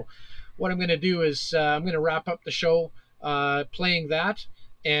it. So what I'm going to do is I'm going to wrap up the show playing that.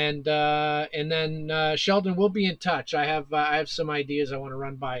 And then Sheldon, we'll be in touch. I have some ideas I want to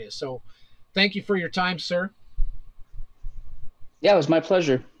run by you. So thank you for your time, sir. Yeah, it was my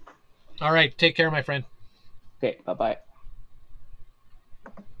pleasure. All right. Take care, my friend. Okay. Bye-bye.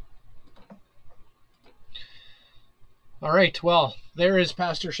 All right. Well, there is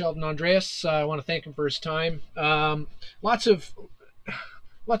Pastor Sheldon Andreas. I want to thank him for his time. Lots of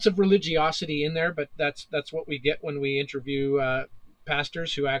religiosity in there, but that's what we get when we interview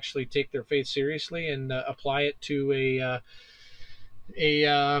pastors who actually take their faith seriously and apply it to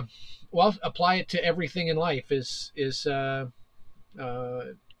apply it to everything in life. Is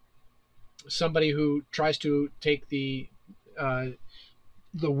somebody who tries to take the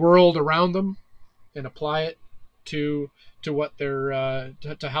world around them and apply it to what they're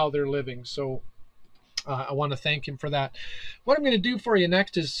to how they're living. So I want to thank him for that. What I'm going to do for you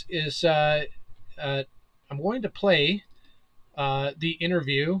next is I'm going to play the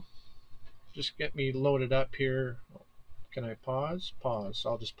interview. Just get me loaded up here. Can I pause? Pause.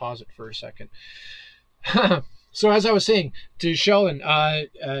 I'll just pause it for a second. So as I was saying to Sheldon,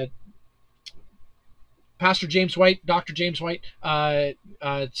 Pastor James White, Dr. James White,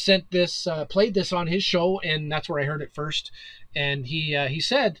 sent this, played this on his show, and that's where I heard it first. And he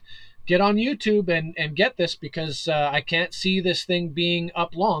said, get on YouTube and get this because I can't see this thing being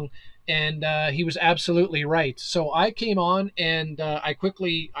up long. And he was absolutely right. So I came on and I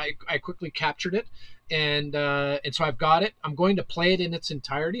quickly captured it, and so I've got it. I'm going to play it in its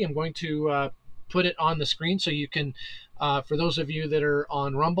entirety. I'm going to put it on the screen so you can. For those of you that are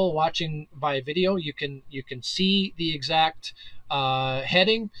on Rumble watching via video, you can see the exact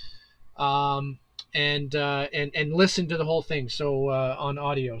heading and listen to the whole thing. So on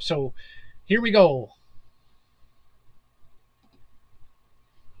audio. So here we go.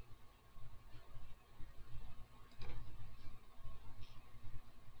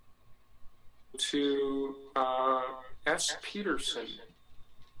 To S. Peterson.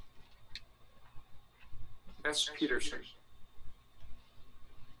 S. Peterson.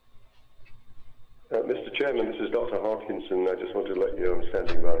 Mr. Chairman, this is Dr. Hodkinson. I just wanted to let you know I'm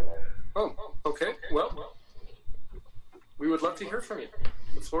standing by. Oh, okay. Well, we would love to hear from you.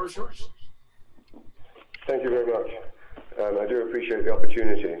 The floor is yours. Thank you very much. I do appreciate the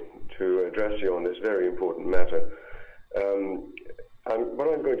opportunity to address you on this very important matter. What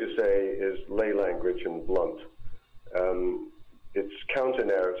I'm going to say is lay language and blunt. It's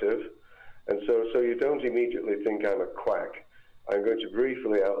counter-narrative, and so you don't immediately think I'm a quack. I'm going to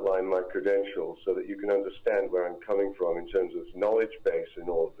briefly outline my credentials so that you can understand where I'm coming from in terms of knowledge base in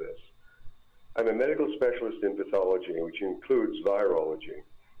all of this. I'm a medical specialist in pathology, which includes virology.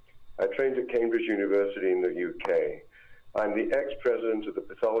 I trained at Cambridge University in the UK. I'm the ex-president of the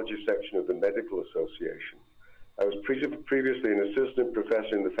pathology section of the Medical Association. I was previously an assistant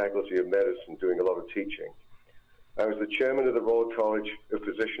professor in the Faculty of Medicine doing a lot of teaching. I was the chairman of the Royal College of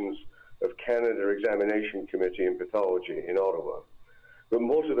Physicians of Canada Examination Committee in Pathology in Ottawa. But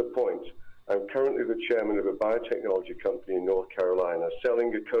more to the point, I'm currently the chairman of a biotechnology company in North Carolina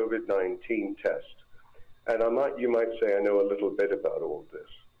selling a COVID-19 test. And you might say I know a little bit about all of this.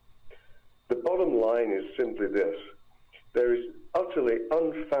 The bottom line is simply this. There is utterly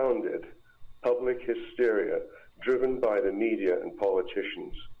unfounded public hysteria driven by the media and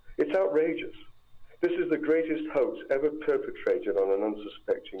politicians. It's outrageous. This is the greatest hoax ever perpetrated on an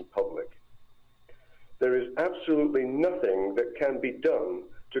unsuspecting public. There is absolutely nothing that can be done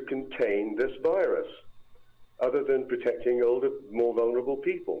to contain this virus other than protecting older, more vulnerable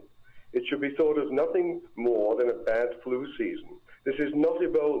people. It should be thought of nothing more than a bad flu season. This is not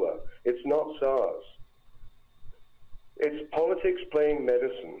Ebola. It's not SARS. It's politics playing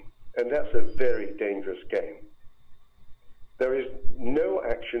medicine, and that's a very dangerous game. There is no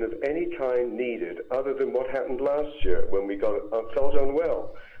action of any kind needed other than what happened last year when we felt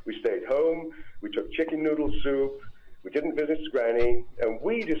unwell. We stayed home, we took chicken noodle soup, we didn't visit Granny, and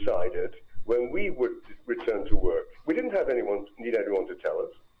we decided when we would return to work. We didn't need anyone to tell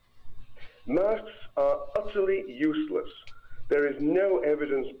us. Masks are utterly useless. There is no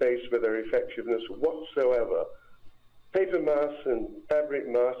evidence base for their effectiveness whatsoever. Paper masks and fabric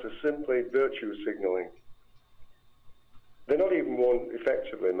masks are simply virtue signaling. They're not even worn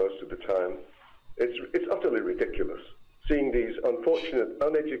effectively most of the time. It's utterly ridiculous seeing these unfortunate,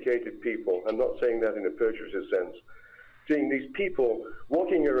 uneducated people, I'm not saying that in a pejorative sense, seeing these people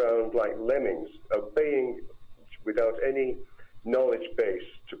walking around like lemmings, obeying without any knowledge base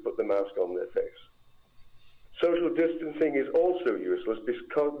to put the mask on their face. Social distancing is also useless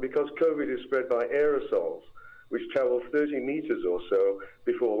because COVID is spread by aerosols, which travel 30 meters or so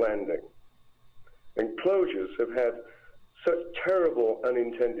before landing. And closures have had such terrible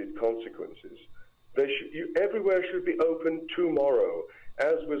unintended consequences. Everywhere should be open tomorrow,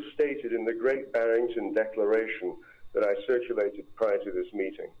 as was stated in the Great Barrington Declaration that I circulated prior to this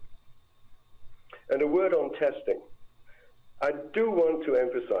meeting. And a word on testing. I do want to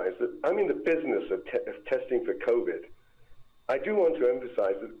emphasize that I'm in the business of testing for COVID. I do want to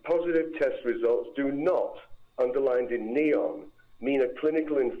emphasize that positive test results do not, underlined in neon, mean a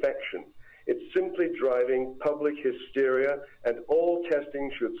clinical infection. It's simply driving public hysteria, and all testing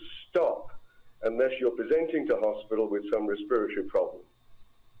should stop unless you're presenting to hospital with some respiratory problem.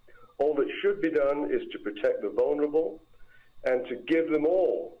 All that should be done is to protect the vulnerable and to give them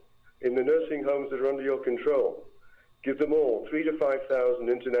all, in the nursing homes that are under your control, give them all 3,000 to 5,000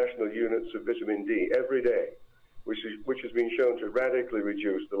 international units of vitamin D every day, which has been shown to radically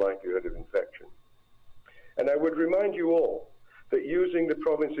reduce the likelihood of infection. And I would remind you all that using the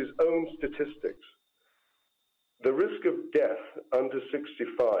province's own statistics, the risk of death under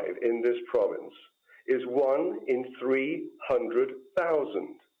 65 in this province is 1 in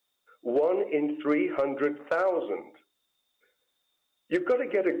 300,000. 1 in 300,000. You've got to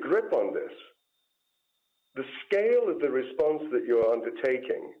get a grip on this. The scale of the response that you're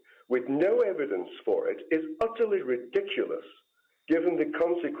undertaking, with no evidence for it, is utterly ridiculous, given the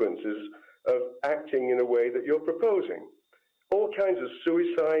consequences of acting in a way that you're proposing. All kinds of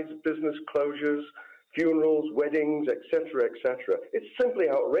suicides, business closures, funerals, weddings, etc., etc. It's simply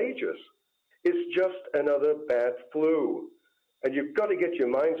outrageous. It's just another bad flu. And you've got to get your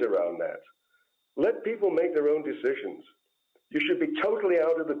minds around that. Let people make their own decisions. You should be totally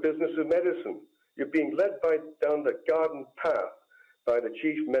out of the business of medicine. You're being led down the garden path by the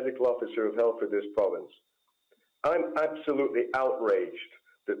Chief Medical Officer of Health for this province. I'm absolutely outraged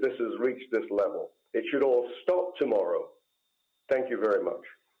that this has reached this level. It should all stop tomorrow. Thank you very much.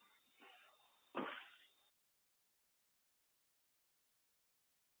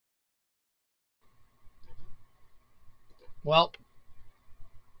 Well,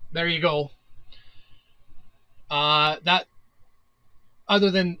 there you go. That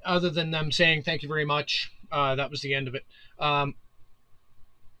other than them saying thank you very much, that was the end of it.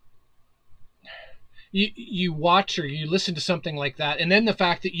 You watch or you listen to something like that, and then the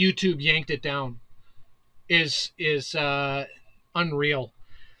fact that YouTube yanked it down is unreal.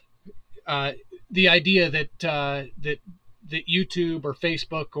 The idea that that YouTube or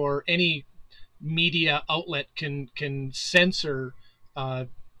Facebook or any media outlet can censor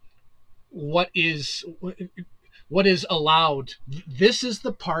what is allowed. This is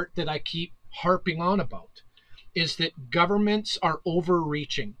the part that I keep harping on about, is that governments are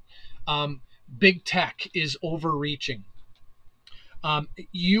overreaching. Big tech is overreaching.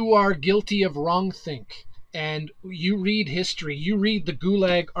 You are guilty of wrongthink, and you read history, you read the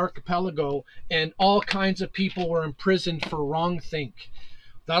Gulag Archipelago, and all kinds of people were imprisoned for wrongthink.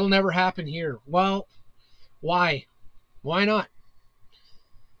 That'll never happen here. Well, why? Why not?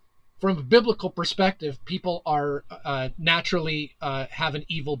 From a biblical perspective, people are naturally have an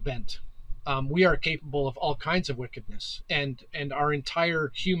evil bent. We are capable of all kinds of wickedness, and our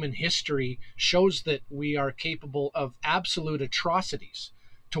entire human history shows that we are capable of absolute atrocities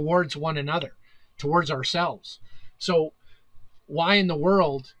towards one another, towards ourselves. So why in the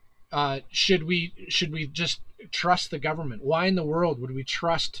world should we just trust the government? Why in the world would we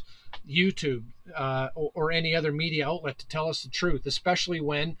trust YouTube or any other media outlet to tell us the truth, especially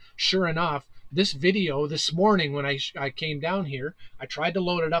when, sure enough, this video this morning when I came down here, I tried to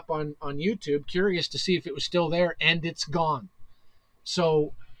load it up on YouTube, curious to see if it was still there, and it's gone.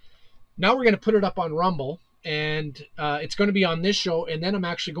 So now we're going to put it up on Rumble, and it's going to be on this show, and then I'm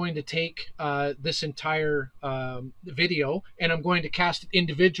actually going to take this entire video and I'm going to cast it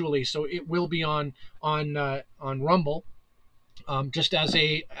individually, so it will be on Rumble, just as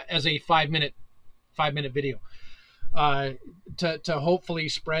a 5-minute video, to hopefully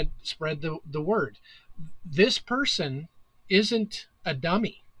spread the word. This person isn't a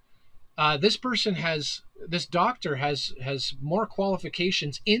dummy. This doctor has more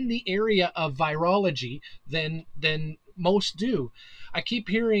qualifications in the area of virology than most do. I keep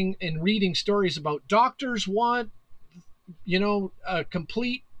hearing and reading stories about doctors want, a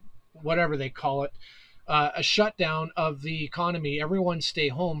complete, whatever they call it, a shutdown of the economy. Everyone stay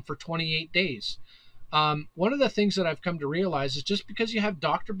home for 28 days. One of the things that I've come to realize is just because you have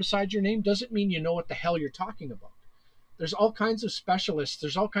doctor beside your name doesn't mean you know what the hell you're talking about. There's all kinds of specialists.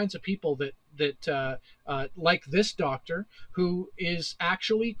 There's all kinds of people that like this doctor who is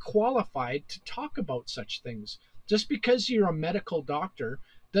actually qualified to talk about such things. Just because you're a medical doctor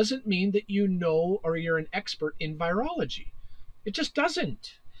doesn't mean that you know or you're an expert in virology. It just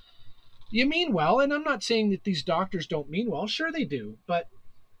doesn't. You mean well, and I'm not saying that these doctors don't mean well. Sure they do, but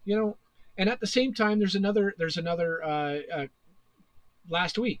you know. And at the same time, there's another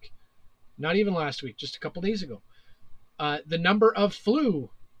last week, not even last week, just a couple days ago. The number of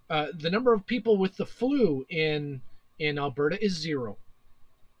people with the flu in Alberta is 0.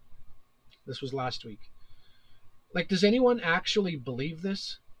 This was last week. Like, does anyone actually believe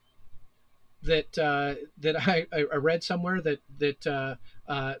this? That I read somewhere that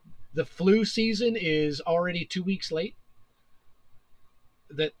the flu season is already 2 weeks late.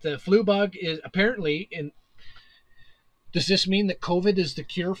 That the flu bug is apparently in. Does this mean that COVID is the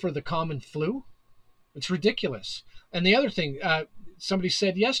cure for the common flu? It's ridiculous. And the other thing, somebody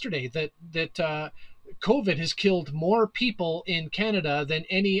said yesterday that COVID has killed more people in Canada than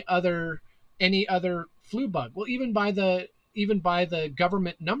any other flu bug. Well, even by the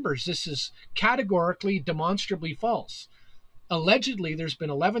government numbers, this is categorically, demonstrably false. Allegedly, there's been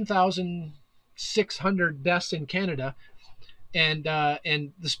 11,600 deaths in Canada. And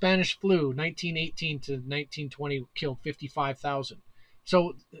the Spanish flu, 1918 to 1920, killed 55,000.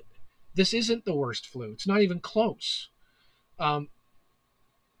 So this isn't the worst flu. It's not even close.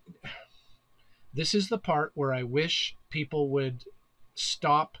 This is the part where I wish people would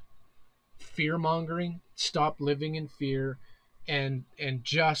stop fear-mongering, stop living in fear, and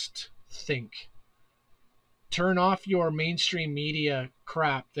just think. Turn off your mainstream media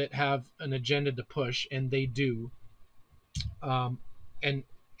crap that have an agenda to push, and they do. And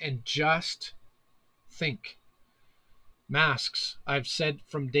just think. Masks, I've said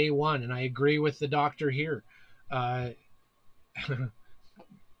from day one, and I agree with the doctor here.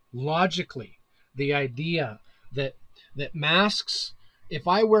 Logically, the idea that masks, if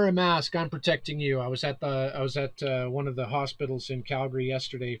I wear a mask, I'm protecting you. I was at one of the hospitals in Calgary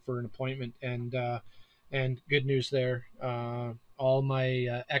yesterday for an appointment, and good news there. All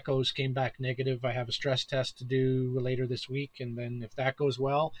my echoes came back negative. I have a stress test to do later this week, and then if that goes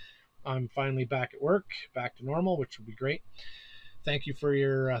well, I'm finally back at work, back to normal, which would be great. Thank you for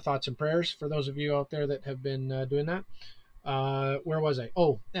your thoughts and prayers for those of you out there that have been doing that. Where was I?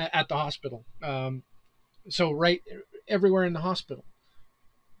 Oh, at the hospital. So right everywhere in the hospital.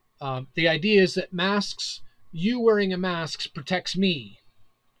 The idea is that masks, you wearing a mask protects me.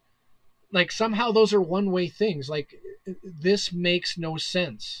 Like, somehow those are one-way things. Like, this makes no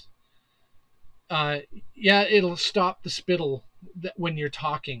sense. Yeah, it'll stop the spittle when you're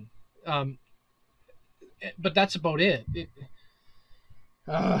talking. But that's about it.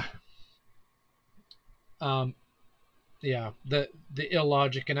 Yeah, the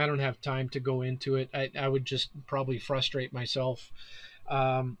illogic, and I don't have time to go into it. I would just probably frustrate myself.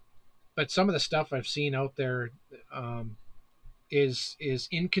 But some of the stuff I've seen out there is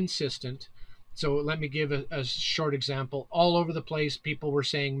inconsistent. So let me give a short example. All over the place, people were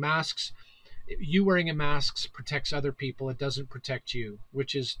saying masks, you wearing a mask protects other people. It doesn't protect you,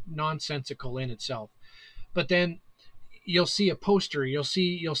 which is nonsensical in itself. But then you'll see a poster, you'll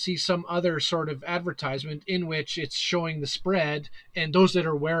see some other sort of advertisement in which it's showing the spread, and those that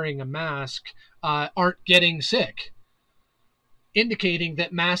are wearing a mask aren't getting sick, indicating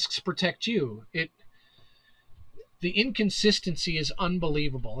that masks protect you. The inconsistency is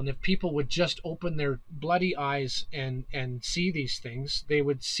unbelievable. And if people would just open their bloody eyes and see these things, they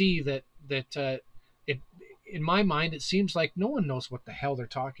would see that in my mind, it seems like no one knows what the hell they're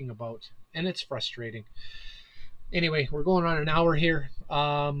talking about. And it's frustrating. Anyway, we're going on an hour here.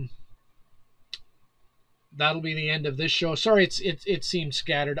 That'll be the end of this show. Sorry, it seems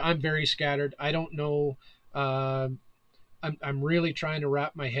scattered. I'm very scattered. I don't know. I'm really trying to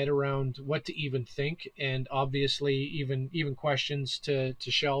wrap my head around what to even think, and obviously even questions to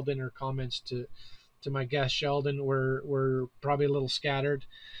Sheldon or comments to my guest Sheldon were probably a little scattered.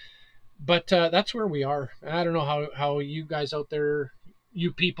 But that's where we are. I don't know how you guys out there,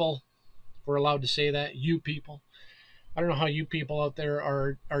 you people, if we're allowed to say that, you people. I don't know how you people out there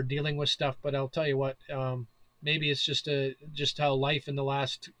are dealing with stuff, but I'll tell you what, maybe it's just how life in the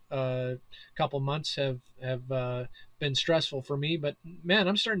last couple months have been stressful for me. But man,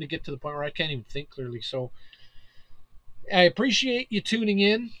 I'm starting to get to the point where I can't even think clearly. So I appreciate you tuning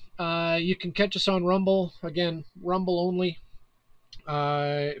in. You can catch us on Rumble, again, Rumble only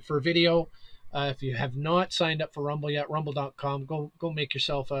for video. If you have not signed up for Rumble yet, rumble.com, go make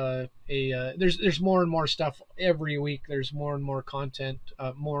yourself there's more and more stuff every week. There's more and more content,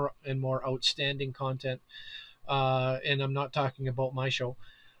 more and more outstanding content and I'm not talking about my show.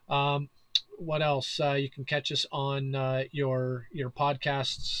 What else? You can catch us on your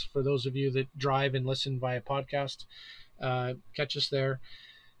podcasts. For those of you that drive and listen via podcast, catch us there.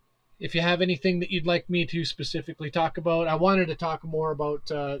 If you have anything that you'd like me to specifically talk about, I wanted to talk more about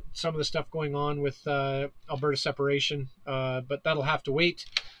some of the stuff going on with Alberta separation, but that'll have to wait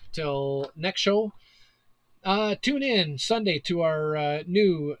till next show. Tune in Sunday to our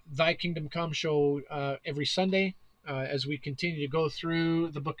new Thy Kingdom Come show every Sunday as we continue to go through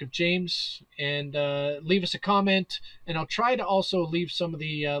the book of James, and leave us a comment, and I'll try to also leave some of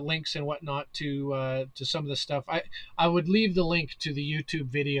the links and whatnot to some of the stuff. I would leave the link to the YouTube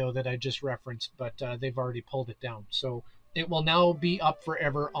video that I just referenced, but they've already pulled it down, so it will now be up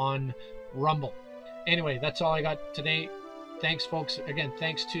forever on Rumble. Anyway, that's all I got today. Thanks, folks. Again,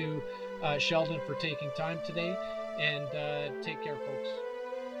 thanks to Sheldon for taking time today, and take care, folks.